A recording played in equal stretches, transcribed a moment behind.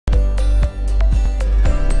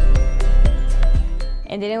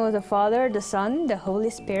In the name of the Father, the Son, the Holy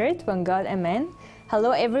Spirit, one God, amen.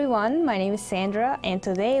 Hello everyone, my name is Sandra, and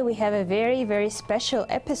today we have a very special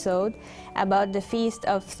episode about the Feast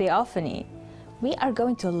of Theophany. We are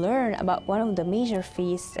going to learn about one of the major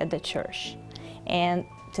feasts at the church. And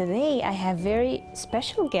today I have very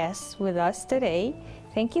special guests with us today.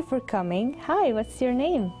 Thank you for coming. Hi, what's your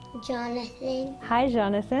name? Jonathan. Hi,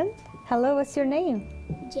 Jonathan. Hello, what's your name?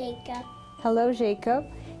 Jacob. Hello, Jacob.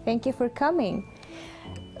 Thank you for coming.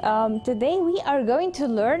 Today we are going to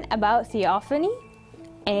learn about Theophany,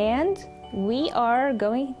 and we are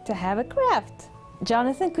going to have a craft.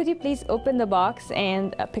 Jonathan, could you please open the box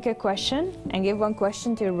and pick a question and give one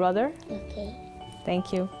question to your brother? Okay.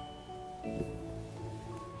 Thank you.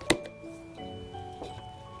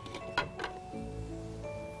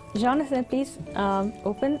 Jonathan, please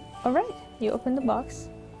open. All right, you open the box.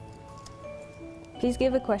 Please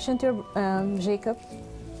give a question to Jacob.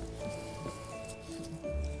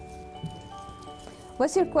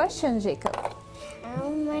 What's your question, Jacob? How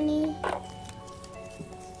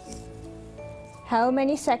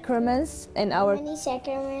many sacraments in our... How many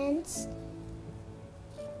sacraments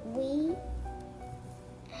we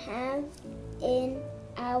have in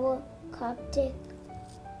our Coptic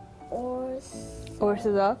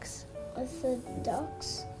Orthodox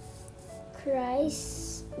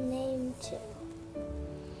Christ's name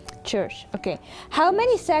Church? Okay. How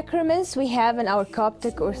many sacraments we have in our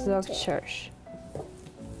Coptic Orthodox Church?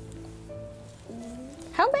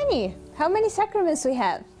 How many? How many sacraments we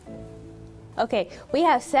have? Okay, we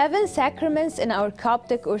have 7 sacraments in our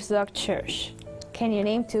Coptic Orthodox Church. Can you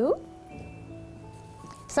name 2?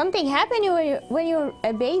 Something happened when you were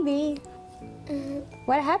a baby.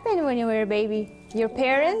 What happened when you were a baby? Your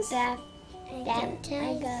parents?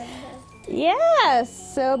 Baptized. Yes,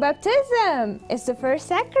 so baptism is the first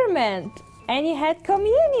sacrament. And you had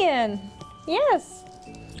communion. Yes.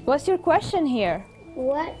 What's your question here?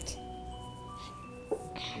 What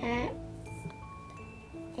happened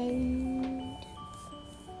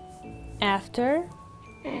after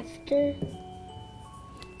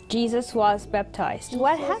Jesus was baptized?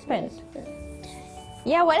 What happened?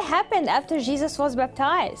 Yeah, what happened after Jesus was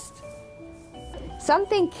baptized?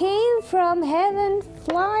 Something came from heaven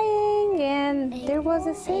flying, and there was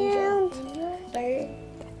a sound.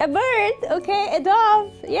 A bird, okay, a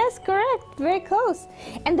dove. Yes, correct, very close.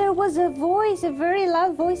 And there was a voice, a very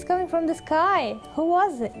loud voice coming from the sky. Who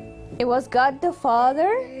was it? It was God the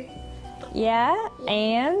Father. Yeah,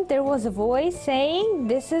 and there was a voice saying,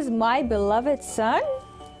 "This is my beloved Son,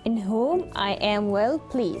 in whom I am well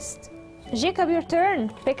pleased." Jacob, your turn.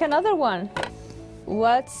 Pick another one.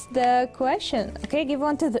 What's the question? Okay, give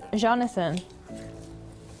one to Jonathan.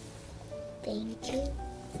 Thank you.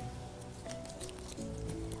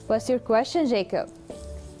 What's your question, Jacob?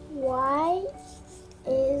 Why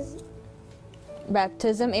is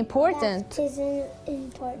baptism important? Baptism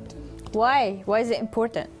important? Why? Why is it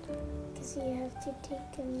important? Because you have to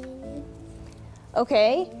take communion.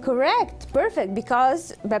 Okay, correct, perfect.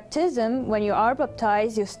 Because baptism, when you are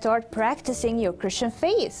baptized, you start practicing your Christian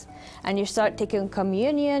faith. And you start taking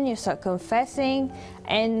communion, you start confessing,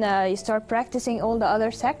 and you start practicing all the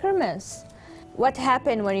other sacraments. What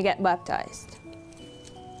happened when you get baptized?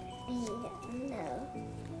 No.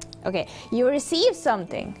 Okay, you receive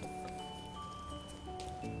something.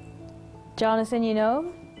 Jonathan, you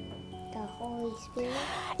know? The Holy Spirit.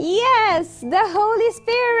 Yes, the Holy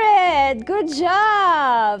Spirit. Good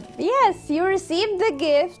job. Yes, you receive the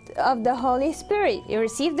gift of the Holy Spirit. You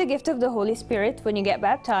receive the gift of the Holy Spirit when you get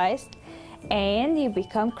baptized and you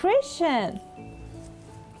become Christian.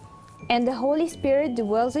 And the Holy Spirit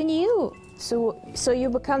dwells in you. So you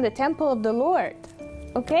become the temple of the Lord.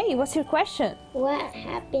 Okay, what's your question? What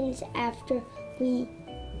happens after we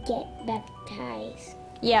get baptized?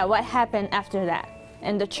 Yeah, what happened after that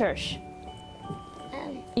in the church?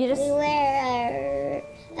 We wear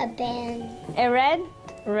a band. A red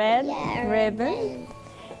Yeah, ribbon.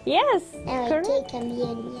 Yes, and correct. we take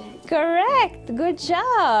communion. Correct. Good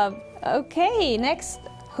job. Okay, next.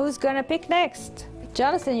 Who's gonna pick next?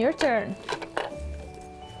 Jonathan, your turn.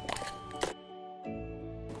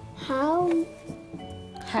 How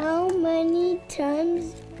many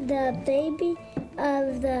times the baby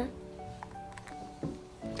of the...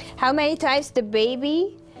 How many times the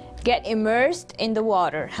baby get immersed in the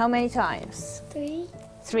water? How many times? 3.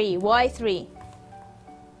 3. Why 3?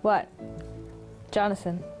 What?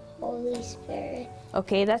 Jonathan. Holy Spirit.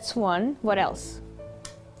 Okay, that's 1. What else?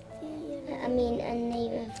 In the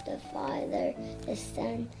name of the Father, the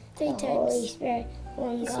Son, the Holy Spirit,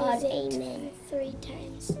 one God, amen. 3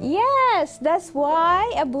 times. Yes, that's why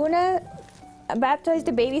Abuna baptized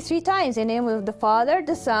the baby 3 times in the name of the Father,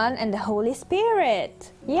 the Son, and the Holy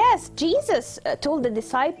Spirit. Yes, Jesus told the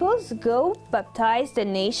disciples, go baptize the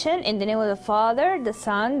nation in the name of the Father, the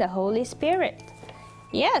Son, the Holy Spirit.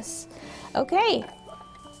 Yes. Okay.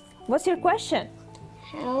 What's your question?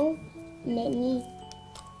 How many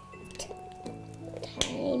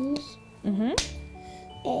times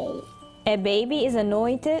A baby is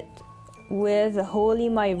anointed with the holy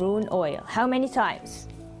maroon oil. How many times?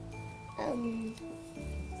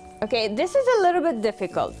 Okay, this is a little bit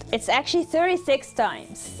difficult. It's actually 36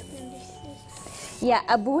 times. Yeah,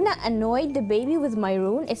 Abuna anoint the baby with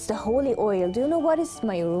maroon. It's the holy oil. Do you know what is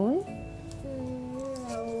maroon?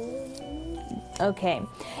 Okay,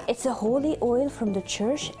 it's a holy oil from the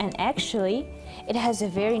church, and actually it has a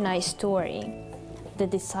very nice story. The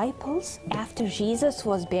disciples, after Jesus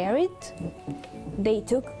was buried, they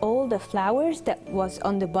took all the flowers that was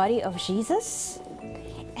on the body of Jesus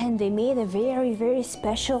and they made a very, very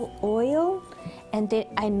special oil and they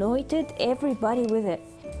anointed everybody with it.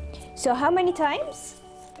 So how many times?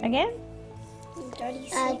 Again?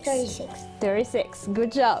 36. 36.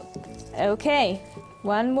 Good job. Okay,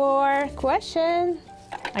 one more question.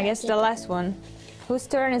 I guess the last one. Whose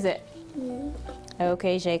turn is it?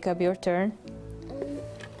 Okay, Jacob, your turn.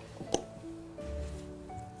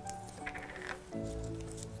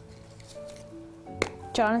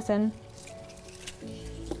 Jonathan.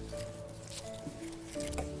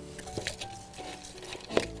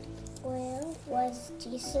 Where was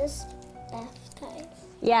Jesus baptized?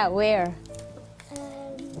 Yeah, where?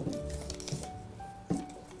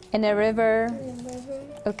 In a river.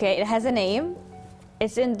 Okay, it has a name.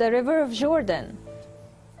 It's in the river of Jordan.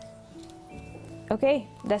 Okay,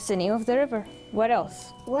 that's the name of the river. What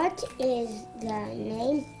else? What is the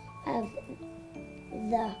name of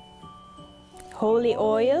the Holy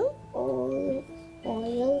oil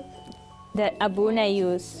oil that Abuna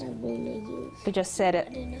used. Abuna used? You just said it.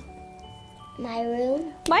 I don't know.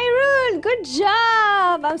 Maroon? Maroon! Good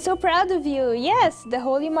job! I'm so proud of you. Yes, the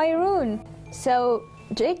holy maroon. So,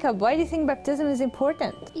 Jacob, why do you think baptism is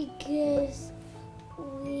important? Because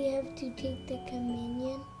we have to take the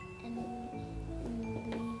communion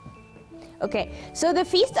Okay, so the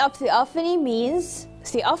Feast of Theophany means,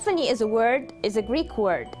 Theophany is a Greek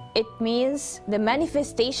word. It means the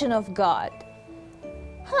manifestation of God.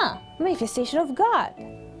 Manifestation of God.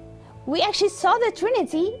 We actually saw the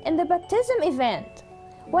Trinity in the baptism event.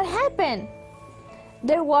 What happened?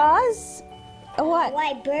 There was a what? A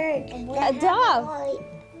white bird. A dove.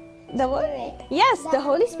 The what? Yes, the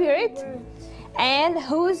Holy Spirit. And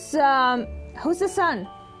who's the Son?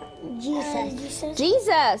 Jesus.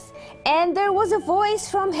 Jesus. And there was a voice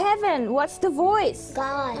from heaven. What's the voice?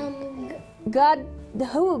 God. God the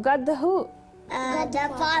who? God the who? The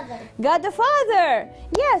Father. God the Father.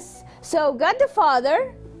 Yes. So God the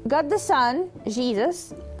Father, God the Son,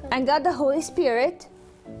 Jesus, and God the Holy Spirit,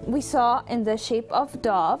 we saw in the shape of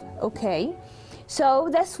dove. Okay. So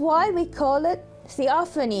that's why we call it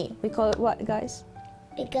theophany. We call it what, guys?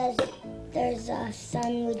 Because there's a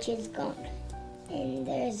Son which is God. And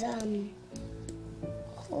there's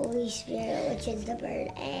Holy Spirit, which is the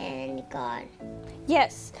bird, and God.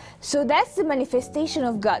 Yes, so that's the manifestation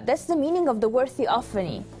of God. That's the meaning of the word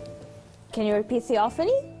theophany. Can you repeat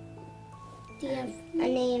theophany? A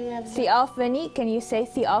name of Theophany. Can you say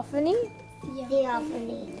theophany?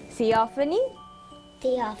 Theophany. Theophany?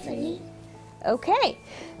 Theophany. Okay,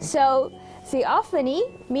 so theophany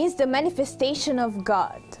means the manifestation of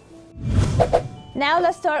God. Now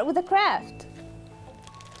let's start with the craft.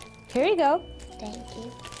 Here you go. Thank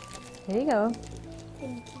you. Here you go.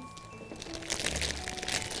 Thank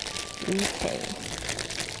you. Okay.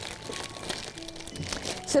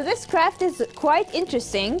 So this craft is quite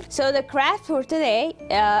interesting. So the craft for today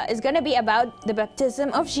is going to be about the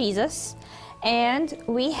baptism of Jesus. And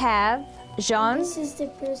we have John. This is the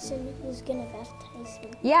person who's going to baptize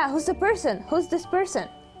him. Yeah, who's the person? Who's this person?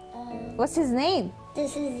 What's his name?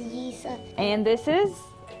 This is Jesus. And this is,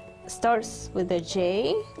 starts with a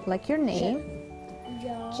J, like your name.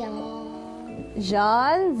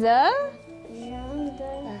 John the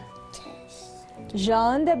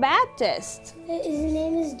John the Baptist. His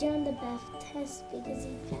name is John the Baptist because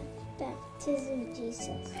he baptized Jesus.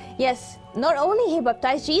 Yes, not only he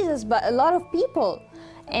baptized Jesus, but a lot of people.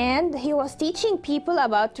 And he was teaching people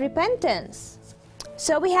about repentance.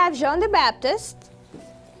 So we have John the Baptist.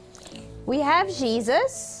 We have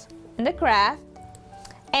Jesus in the craft.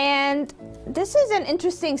 And this is an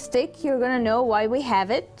interesting stick. You're going to know why we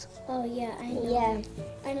have it. Oh, yeah, I know. Yeah.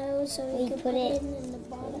 I know, so we can put it in the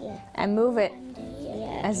bottom. Yeah. And move it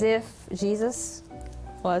Yeah. as if Jesus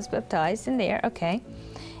was baptized in there. Okay.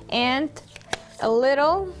 And a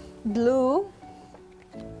little blue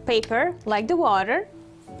paper like the water,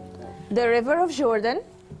 the river of Jordan.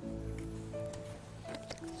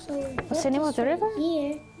 So What's the name of the river?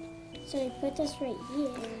 Here. So you put this right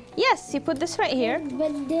here. Yes, you put this right here.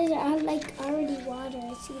 But there's like already water.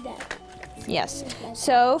 I see that. Yes.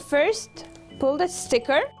 So first, pull the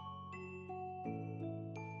sticker.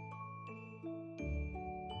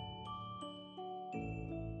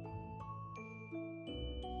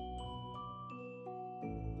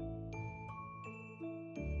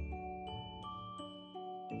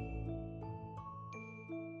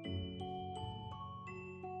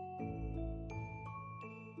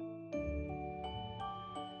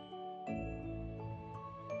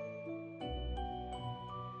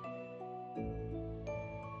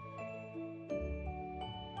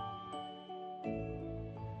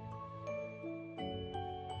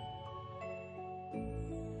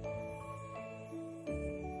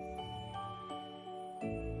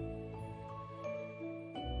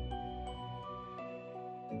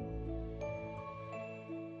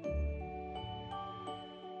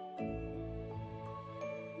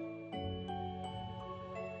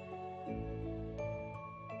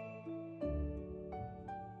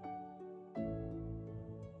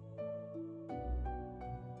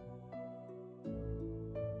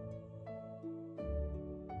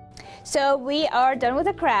 So we are done with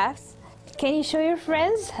the crafts. Can you show your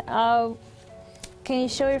friends?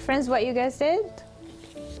 What you guys did?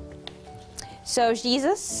 So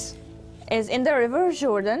Jesus is in the river of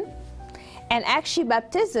Jordan, and actually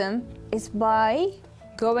baptism is by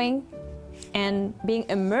going and being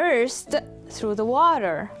immersed through the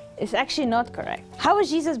water. It's actually not correct. How was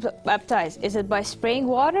Jesus baptized? Is it by spraying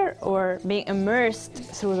water or being immersed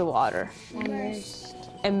through the water? Immersed.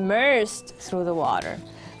 Immersed through the water.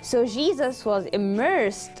 So Jesus was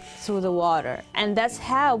immersed through the water, and that's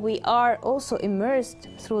how we are also immersed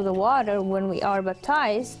through the water when we are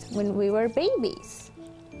baptized when we were babies.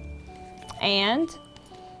 And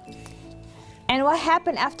what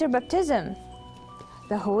happened after baptism?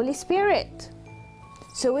 The Holy Spirit.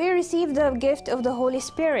 So we receive the gift of the Holy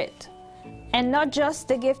Spirit, and not just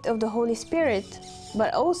the gift of the Holy Spirit,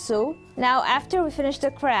 but also now after we finish the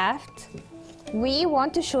craft, we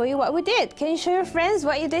want to show you what we did. Can you show your friends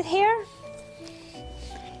what you did here?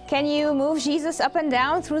 Can you move Jesus up and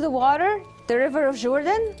down through the water, the river of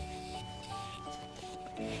Jordan?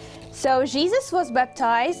 So Jesus was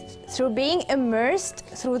baptized through being immersed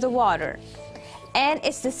through the water. And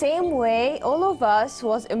it's the same way all of us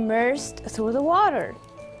was immersed through the water.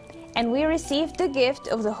 And we received the gift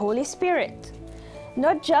of the Holy Spirit.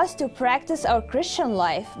 Not just to practice our Christian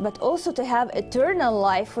life, but also to have eternal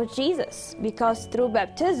life with Jesus. Because through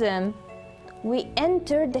baptism, we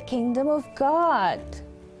entered the kingdom of God.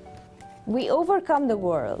 We overcome the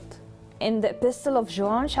world. In the Epistle of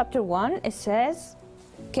John, chapter 1, it says,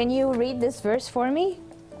 can you read this verse for me?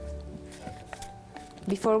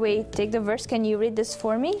 Before we take the verse, can you read this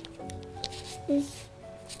for me? This.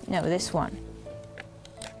 No, this one.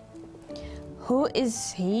 Who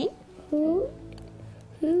is he? Who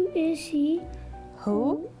is he?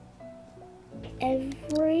 Who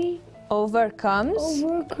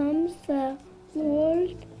overcomes the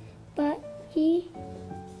world, but he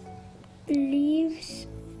believes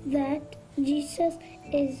that Jesus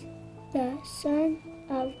is the Son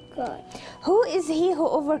of God. Who is he who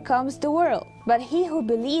overcomes the world? But he who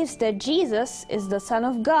believes that Jesus is the Son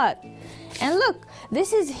of God. And look,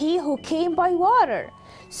 this is he who came by water.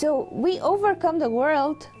 So we overcome the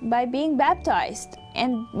world by being baptized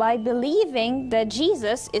and by believing that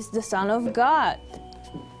Jesus is the Son of God.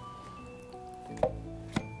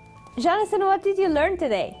 Jonathan, what did you learn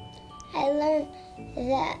today? I learned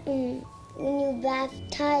that when you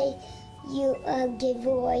baptize, you give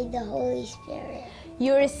away the Holy Spirit.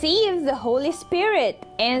 You receive the Holy Spirit,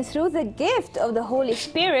 and through the gift of the Holy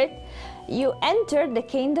Spirit, you enter the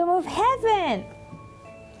kingdom of heaven.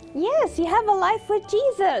 Yes, you have a life with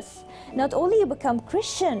Jesus. Not only you become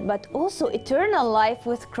Christian, but also eternal life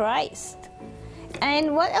with Christ.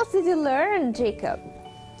 And what else did you learn, Jacob?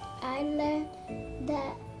 I learned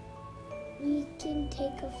that we can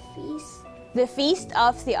take a feast. The Feast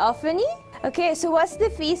of Theophany? Okay, so what's the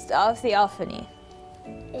Feast of Theophany?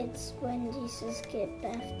 It's when Jesus gets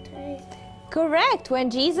baptized. Correct. When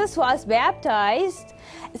Jesus was baptized,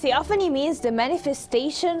 Theophany means the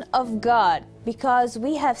manifestation of God, because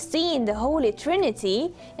we have seen the Holy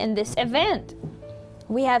Trinity in this event.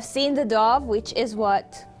 We have seen the dove, which is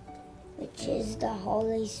what? Which is the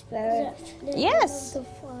Holy Spirit. Yes. The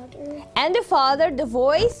Father. And the Father, the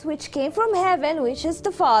voice which came from heaven, which is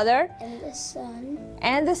the Father. And the Son.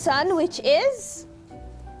 And the Son, which is?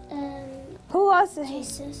 Who was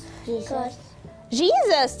Jesus.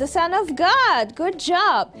 Jesus, the Son of God. Good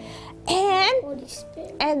job. And Holy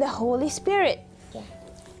Spirit. the Holy Spirit. Yeah.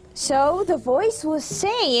 So the voice was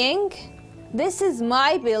saying, "This is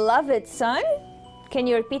my beloved Son." Can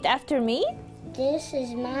you repeat after me? This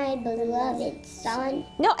is my beloved Son.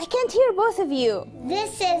 No, I can't hear both of you.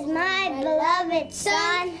 This is my beloved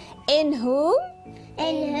Son, In whom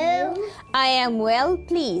in whom I am well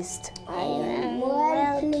pleased. I am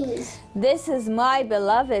well pleased. This is my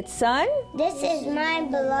beloved Son, This is my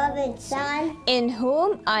beloved Son, in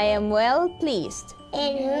whom I am well pleased.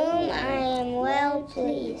 in whom I am well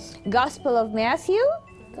pleased. Gospel of Matthew,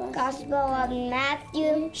 Gospel of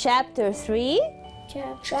Matthew, chapter 3,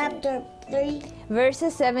 chapter 3,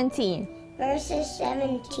 verses 17. verses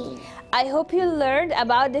 17. I hope you learned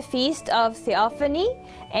about the Feast of Theophany,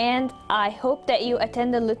 and I hope that you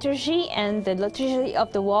attend the liturgy and the liturgy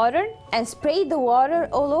of the water and spray the water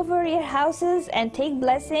all over your houses and take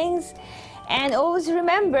blessings. And always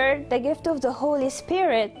remember the gift of the Holy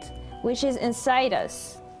Spirit, which is inside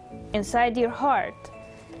us, inside your heart.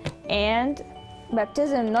 And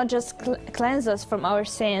baptism not just cleanses us from our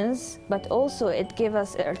sins, but also it gives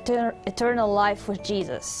us eternal life with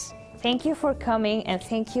Jesus. Thank you for coming and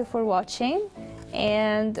thank you for watching.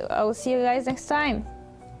 And I will see you guys next time.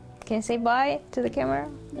 Can you say bye to the camera?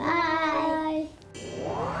 Bye.